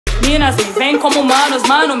minas, me vem como humanos,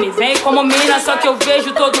 mano, me vem como minas. Só que eu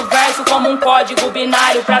vejo todo verso como um código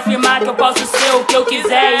binário pra afirmar que eu posso ser o que eu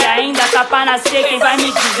quiser e ainda tá pra nascer quem vai me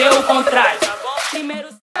dizer o contrário. Primeiro...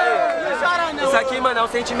 Isso aqui, mano, é um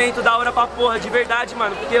sentimento da hora pra porra, de verdade,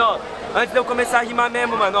 mano, porque, ó, antes de eu começar a rimar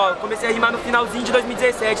mesmo, mano, ó, comecei a rimar no finalzinho de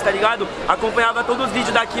 2017, tá ligado? Acompanhava todos os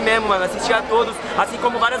vídeos daqui mesmo, mano, assistia a todos, assim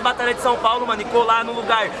como várias batalhas de São Paulo, mano, e colar no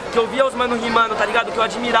lugar que eu via os manos rimando, tá ligado? Que eu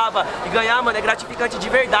admirava, e ganhar, mano, é gratificante de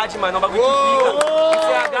verdade, mano, é um bagulho que fica. O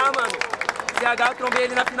CH, mano, CH, eu trombei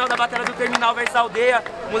ele na final da Batalha do Terminal versus Aldeia,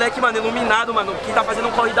 moleque, mano, iluminado, mano, que tá fazendo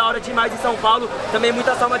um corre da hora demais em São Paulo, também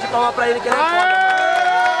muita salva de palma pra ele, que ele é foda, mano.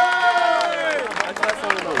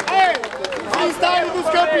 Freestyle dos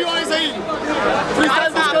campeões aí!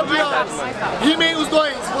 Freestyle dos campeões! Rimem os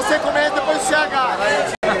dois, você começa depois do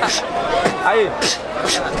CH! Aí,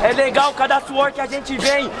 é legal cada suor que a gente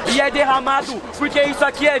vem e é derramado, porque isso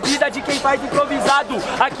aqui é vida de quem faz improvisado.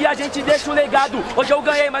 Aqui a gente deixa um legado. Hoje eu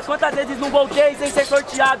ganhei, mas quantas vezes não voltei sem ser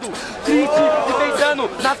sorteado? Triste e pensando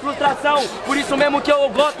na frustração, por isso mesmo que eu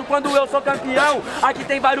gosto quando eu sou campeão. Aqui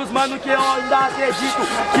tem vários manos que eu ainda acredito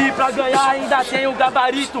que pra ganhar ainda tem o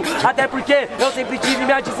gabarito. Até porque eu sempre tive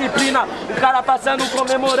minha disciplina. O cara passando,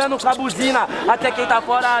 comemorando com a buzina. Até quem tá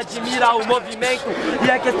fora admira o movimento. E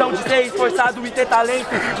é questão de ser esforçado e ter talento.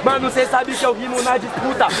 Mano, cê sabe que eu rimo na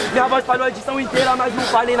disputa. Minha voz falou a edição inteira, mas não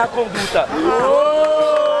falei na conduta.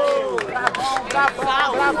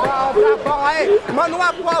 Brabão, aí, mano,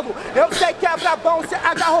 Apolo, eu sei que é brabão,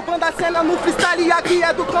 CH roubando a cena no freestyle e aqui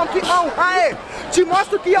é do campeão, aê, te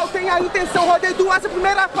mostro que eu tenho a intenção, rodei duas a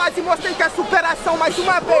primeira fase, mostrei que é superação mais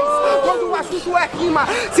uma vez, quando o assunto é rima,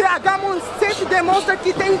 CH, mano, sempre demonstra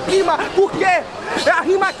que tem clima, porque é a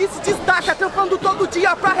rima que se destaca, trampando todo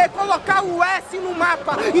dia pra recolocar o S no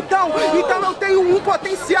mapa, então eu tenho um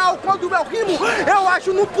potencial, quando eu rimo, eu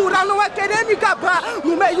ajo no plural, não é querer me gabar,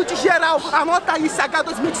 no meio de geral, anota aí, CH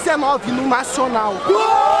 2019 no Nacional.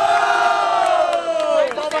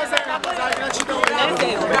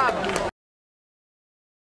 Gratidão.